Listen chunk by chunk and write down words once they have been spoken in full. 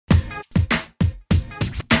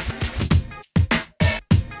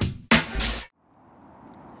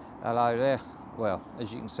Hello there. Well,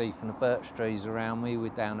 as you can see from the birch trees around me, we're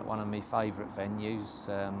down at one of my favourite venues,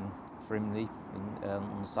 Frimley,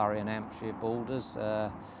 on the Surrey and Hampshire borders.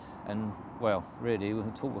 And well, really,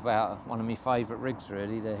 we'll talk about one of my favourite rigs,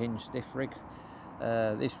 really, the Hinged stiff rig.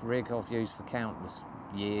 This rig I've used for countless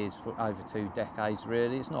years, for over 2 decades,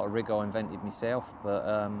 really. It's not a rig I invented myself, but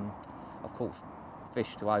I've caught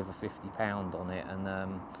fish to over £50 on it,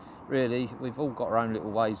 and really, we've all got our own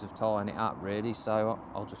little ways of tying it up, really, so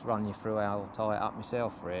I'll just run you through how I tie it up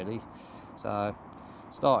myself, really. So,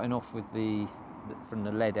 starting off with from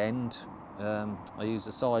the lead end, I use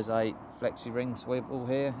a size 8 flexi ring swivel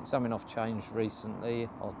here. It's something I've changed recently.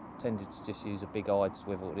 I tended to just use a big eyed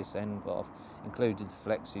swivel at this end, but I've included the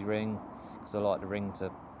flexi ring because I like the ring to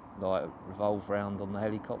revolve round on the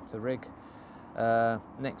helicopter rig.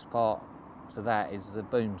 Next part to that is the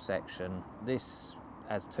boom section. This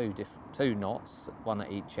has two knots, one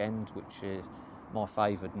at each end, which is my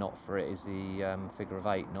favoured knot for it is the figure of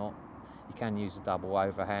 8 knot. You can use a double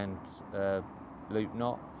overhand loop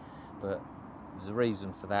knot, but the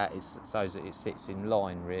reason for that is so that it sits in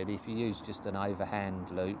line, really. If you use just an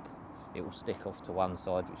overhand loop, it will stick off to one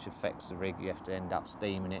side, which affects the rig. You have to end up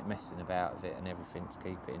steaming it, messing about with it and everything to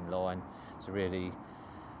keep it in line. So really,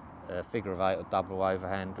 figure of 8 or double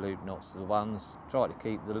overhand loop knots are the ones. Try to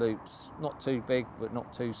keep the loops not too big but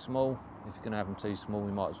not too small. If you're going to have them too small,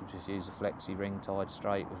 you might as well just use a flexi ring tied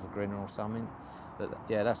straight with a grinner or something. But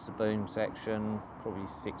yeah, that's the boom section, probably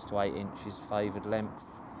 6 to 8 inches favoured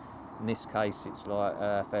length. In this case, it's like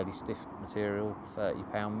fairly stiff material,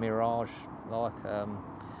 £30 Mirage.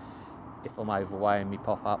 If I'm overweighing my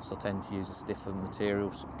pop-ups, I tend to use a stiffer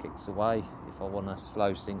material so it kicks away. If I want a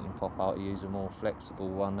slow sinking pop-up, I use a more flexible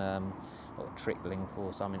one, like a trick link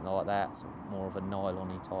or something like that, so more of a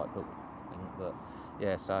nylon-y type hook link. But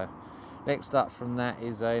yeah, so next up from that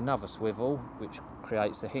is another swivel, which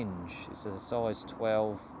creates a hinge. It's a size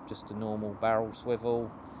 12, just a normal barrel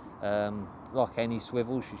swivel. Like any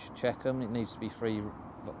swivels, you should check them. It needs to be free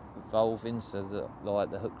revolving so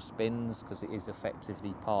that the hook spins, because it is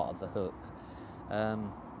effectively part of the hook.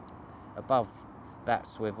 Above that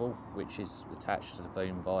swivel, which is attached to the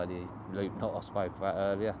boom by the loop knot I spoke about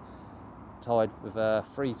earlier, tied with a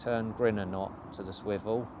 3-turn grinner knot to the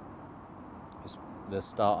swivel, is the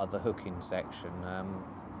start of the hooking section.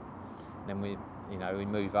 Then we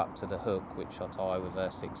move up to the hook, which I tie with a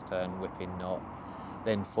 6-turn whipping knot.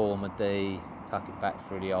 Then form a D, tuck it back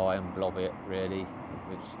through the eye and blob it, really.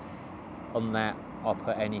 Which on that I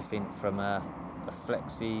put anything from a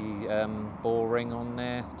flexi ball ring on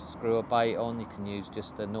there to screw a bait on. You can use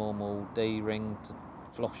just a normal D ring to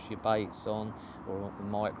floss your baits on, or a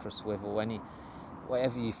micro swivel,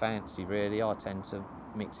 whatever you fancy, really. I tend to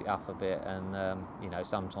mix it up a bit, and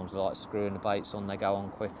sometimes I like screwing the baits on, they go on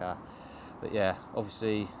quicker. But yeah,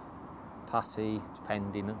 obviously putty,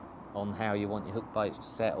 depending on how you want your hook baits to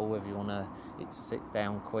settle, whether you want it to sit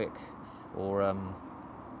down quick or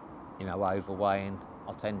overweighing.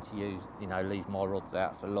 I tend to leave my rods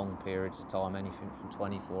out for long periods of time, anything from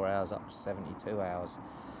 24 hours up to 72 hours.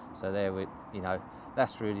 So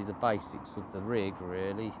that's really the basics of the rig,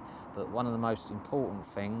 really. But one of the most important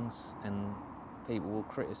things, and people will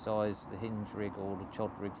criticise the hinge rig or the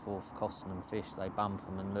chod rig for costing them fish, they bump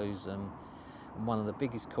them and lose them. And one of the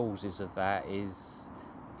biggest causes of that is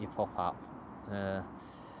your pop-up.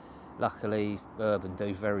 Luckily, Urban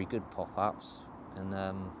do very good pop-ups, and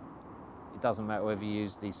it doesn't matter whether you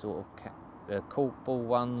use these sort of cork ball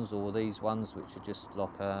ones or these ones, which are just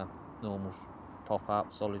like a normal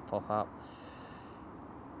pop-up, solid pop-up.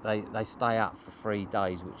 They stay up for 3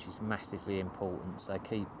 days, which is massively important. So they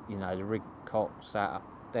keep the rig cock sat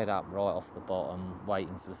up, dead upright off the bottom,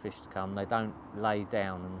 waiting for the fish to come. They don't lay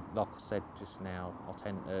down, and like I said just now, I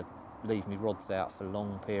tend to leave me rods out for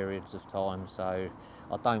long periods of time, so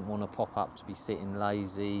I don't want a pop-up to be sitting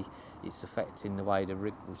lazy. It's affecting the way the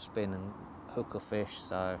rig will spin and hook a fish,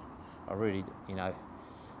 so I really,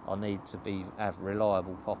 I need to have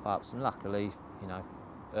reliable pop-ups, and luckily,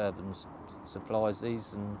 Urban supplies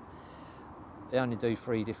these, and they only do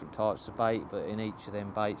 3 different types of bait, but in each of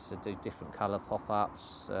them baits they do different colour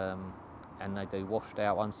pop-ups, and they do washed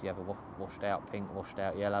out ones. So you have a washed out pink, washed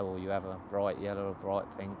out yellow, or you have a bright yellow or bright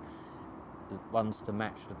pink. The ones to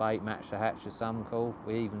match the bait, match the hatch, as some call.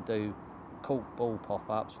 We even do cork ball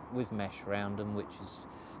pop-ups with mesh around them, which is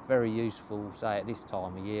very useful, say at this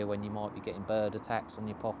time of year when you might be getting bird attacks on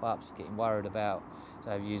your pop-ups, you're getting worried about,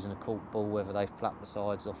 say, if you're using a cork ball, whether they've plucked the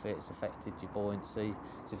sides off it, it's affected your buoyancy.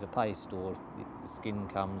 So if a paste or the skin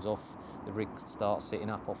comes off, the rig starts sitting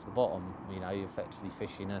up off the bottom. You know, you're effectively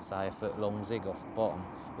fishing say a foot-long zig off the bottom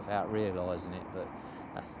without realising it. But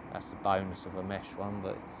that's the bonus of a mesh one.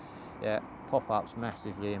 But yeah, pop-up's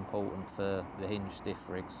massively important for the hinge stiff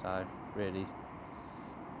rigs. So really,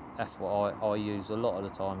 that's what I use a lot of the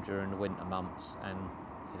time during the winter months and,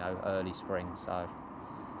 you know, early spring. So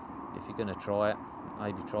if you're going to try it,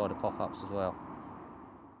 maybe try the pop-ups as well.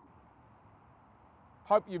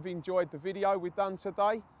 Hope you've enjoyed the video we've done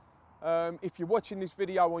today. If you're watching this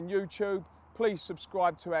video on YouTube, please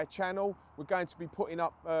subscribe to our channel. We're going to be putting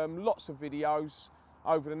up lots of videos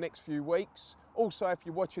over the next few weeks. Also, if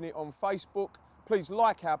you're watching it on Facebook, please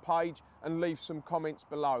like our page and leave some comments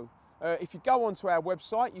below. If you go onto our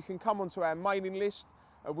website, you can come onto our mailing list.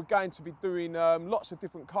 We're going to be doing lots of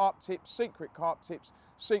different carp tips, secret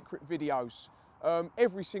videos.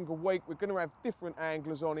 Every single week we're going to have different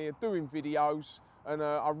anglers on here doing videos, and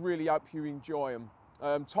I really hope you enjoy them.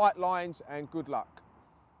 Tight lines and good luck.